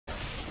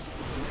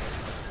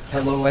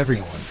Hello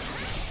everyone,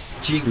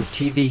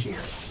 TV here.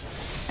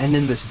 And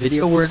in this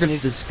video we're going to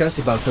discuss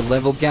about the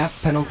level gap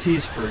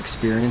penalties for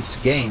experience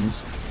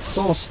gains,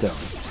 soulstone,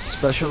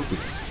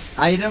 specialties,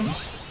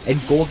 items,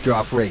 and gold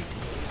drop rate.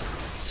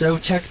 So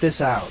check this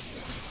out.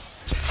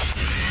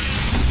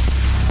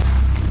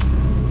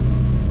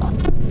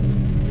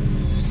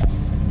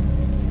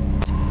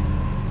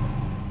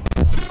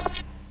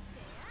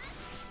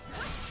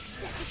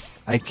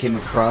 I came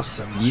across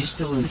some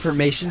useful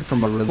information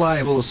from a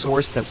reliable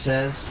source that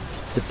says,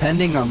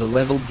 depending on the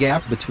level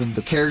gap between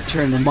the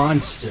character and the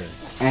monster,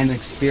 an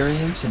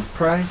experience and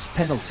prize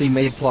penalty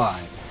may apply.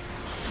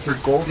 For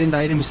golden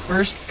items,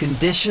 first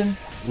condition,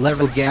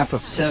 level gap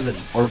of 7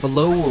 or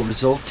below will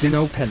result to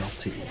no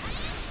penalty.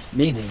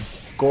 Meaning,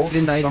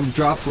 golden item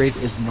drop rate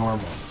is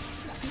normal.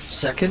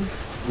 Second,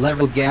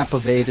 level gap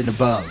of 8 and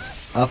above,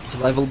 up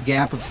to level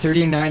gap of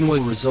 39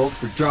 will result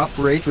for drop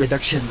rate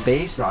reduction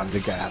based on the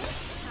gap.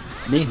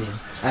 Meaning,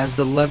 as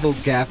the level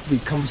gap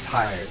becomes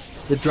higher,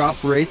 the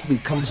drop rate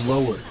becomes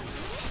lower.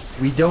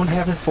 We don't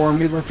have a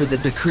formula for the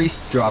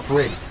decreased drop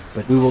rate,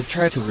 but we will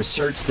try to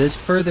research this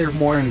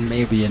furthermore and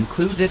maybe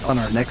include it on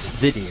our next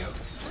video.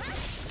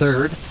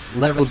 Third,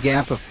 level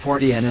gap of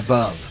 40 and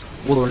above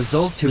will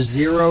result to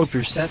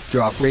 0%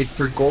 drop rate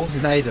for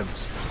golden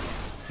items.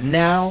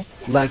 Now,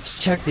 let's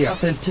check the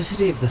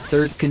authenticity of the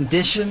third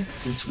condition,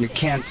 since we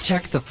can't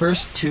check the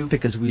first two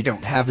because we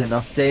don't have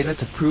enough data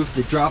to prove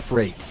the drop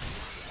rate.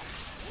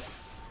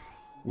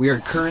 We are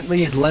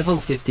currently at level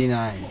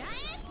 59.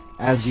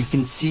 As you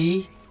can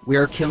see, we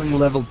are killing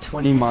level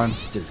 20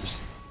 monsters.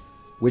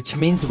 Which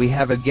means we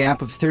have a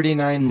gap of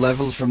 39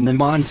 levels from the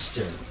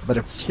monster, but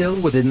it's still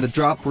within the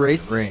drop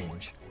rate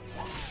range.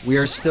 We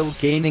are still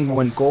gaining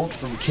 1 gold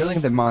from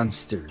killing the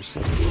monsters.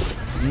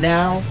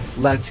 Now,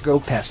 let's go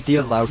past the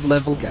allowed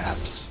level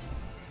gaps.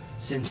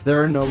 Since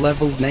there are no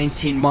level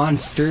 19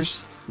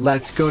 monsters,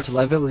 let's go to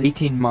level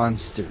 18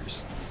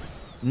 monsters.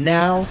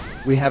 Now,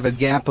 we have a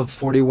gap of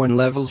 41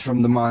 levels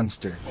from the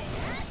monster.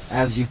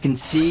 As you can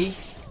see,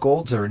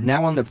 golds are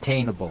now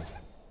unobtainable.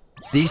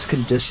 This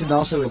condition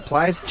also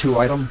applies to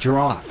item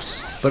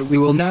drops, but we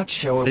will not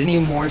show it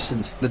anymore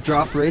since the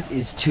drop rate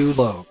is too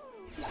low.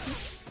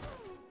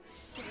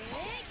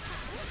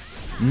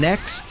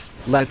 Next,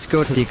 let's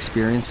go to the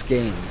experience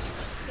gains.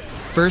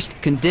 First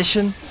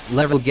condition,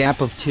 level gap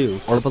of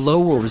 2 or below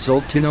will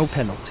result to no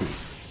penalty.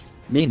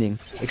 Meaning,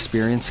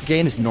 experience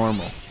gain is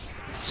normal.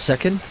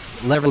 Second,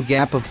 level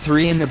gap of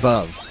 3 and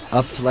above,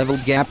 up to level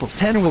gap of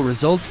 10 will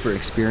result for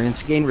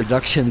experience gain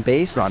reduction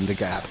based on the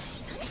gap.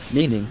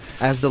 Meaning,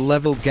 as the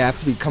level gap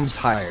becomes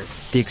higher,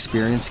 the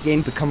experience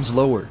gain becomes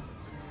lower.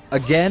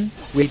 Again,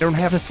 we don't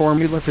have a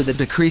formula for the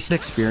decreased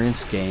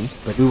experience gain,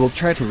 but we will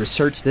try to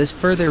research this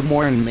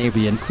furthermore and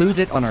maybe include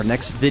it on our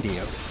next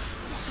video.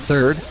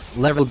 Third,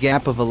 level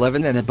gap of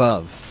 11 and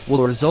above,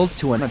 will result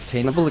to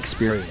unobtainable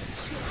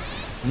experience.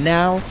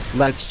 Now,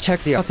 let's check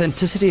the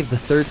authenticity of the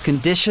third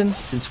condition,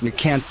 since we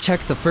can't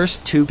check the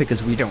first two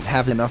because we don't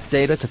have enough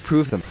data to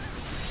prove them.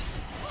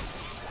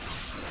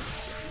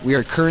 We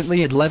are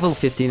currently at level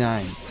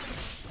 59.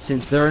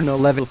 Since there are no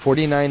level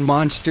 49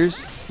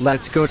 monsters,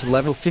 let's go to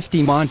level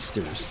 50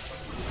 monsters.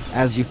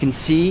 As you can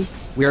see,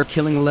 we are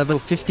killing level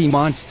 50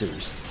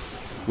 monsters.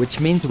 Which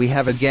means we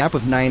have a gap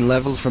of 9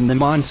 levels from the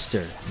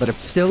monster, but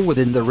it's still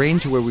within the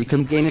range where we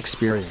can gain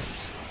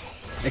experience.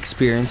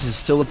 Experience is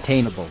still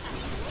obtainable.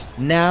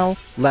 Now,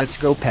 let's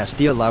go past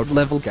the allowed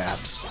level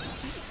gaps.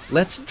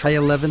 Let's try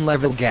 11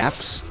 level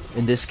gaps,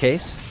 in this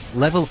case,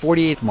 level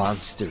 48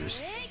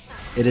 monsters.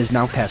 It is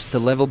now past the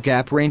level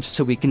gap range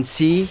so we can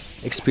see,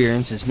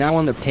 experience is now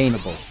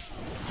unobtainable.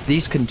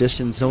 These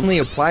conditions only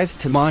applies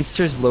to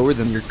monsters lower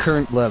than your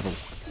current level.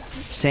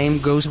 Same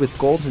goes with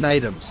golds and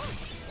items.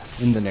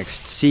 In the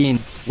next scene,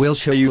 we'll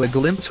show you a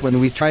glimpse when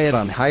we try it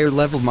on higher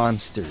level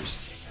monsters.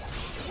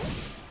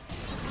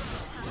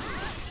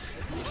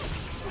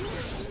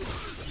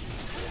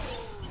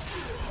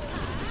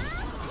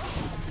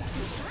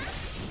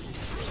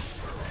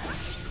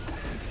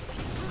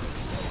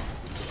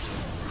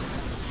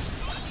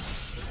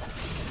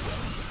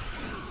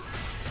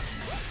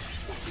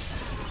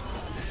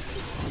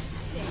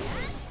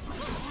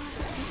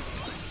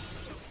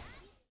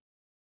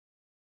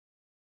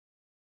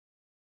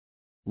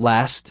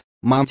 Last,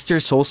 monster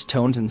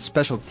soulstones and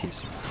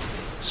specialties.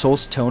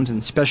 Soulstones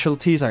and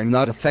specialties are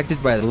not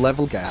affected by the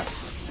level gap.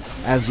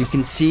 As you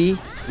can see,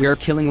 we are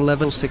killing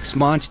level 6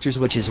 monsters,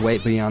 which is way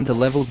beyond the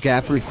level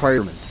gap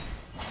requirement.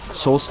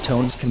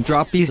 Soulstones can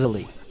drop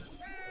easily.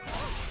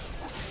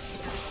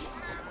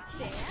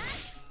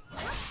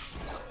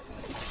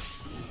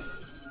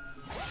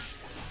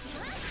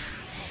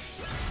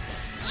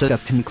 So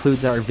that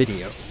concludes our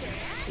video.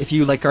 If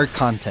you like our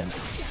content,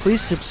 please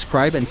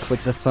subscribe and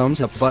click the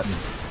thumbs up button.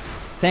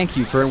 Thank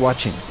you for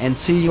watching and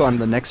see you on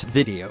the next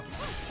video.